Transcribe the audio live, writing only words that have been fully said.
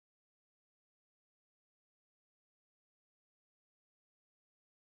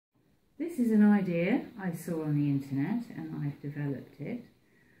This is an idea I saw on the internet and I've developed it.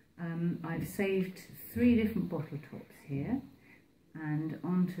 I've saved 3 different bottle tops here, and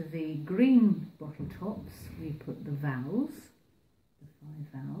onto the green bottle tops we put the vowels, the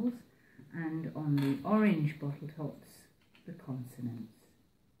 5 vowels, and on the orange bottle tops the consonants.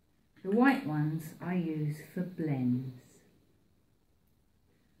 The white ones I use for blends.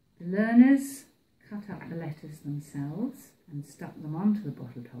 The learners cut up the letters themselves and stuck them onto the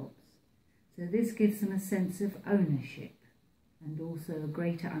bottle tops, so this gives them a sense of ownership and also a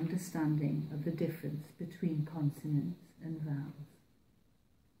greater understanding of the difference between consonants and vowels.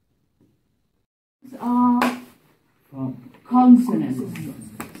 These are consonants,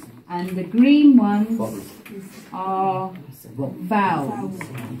 and the green ones are vowels.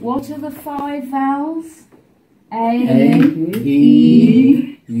 What are the 5 vowels? A,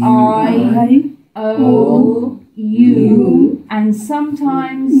 E, I, O, U, and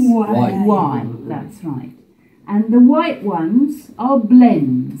sometimes Y. That's right. And the white ones are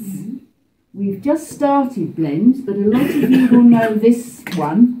blends. We've just started blends, but a lot of you will know this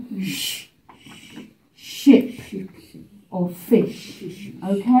one, ship or fish.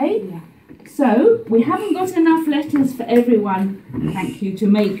 Okay? So, we haven't got enough letters for everyone, thank you, to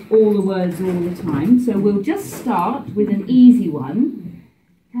make all the words all the time. So we'll just start with an easy one.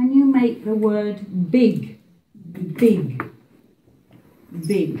 Can you make the word big? Big.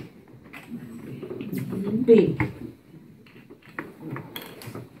 Big. Big.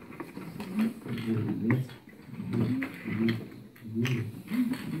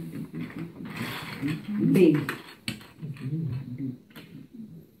 Big.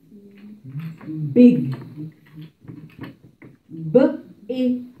 Big.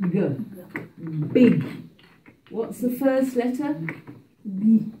 B-I-G. Big. What's the first letter?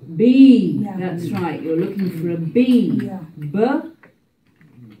 B. B. Yeah. That's right. You're looking for a B. Yeah. B.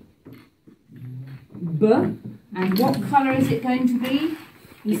 B. And what colour is it going to be?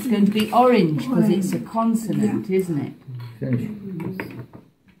 It's going to be orange because it's a consonant, isn't it? Finish.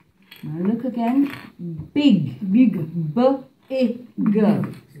 Now look again. Big. Big. B-I-G.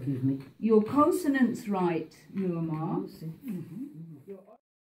 Excuse me. Your consonant's right, Muammar.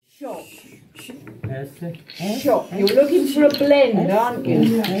 Shop. Shop. You're looking for a blend, aren't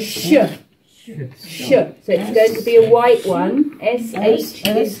you? Sh. Sh. So it's going to be a white one. S-H.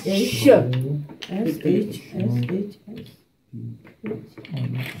 Sh. S-H.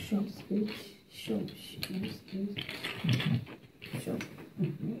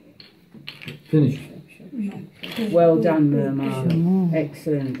 Finish. Well done, Muammar.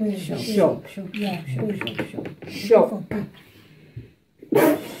 Excellent. Shop. Shop.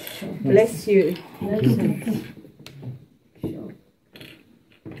 Bless you.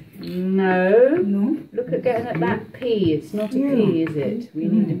 No. Look again at that P. It's not a P, is it? We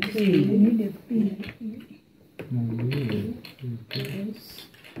need a P.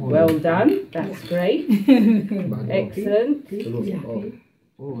 Well done. That's great. Excellent.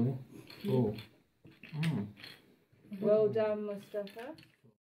 Well done, Mustafa.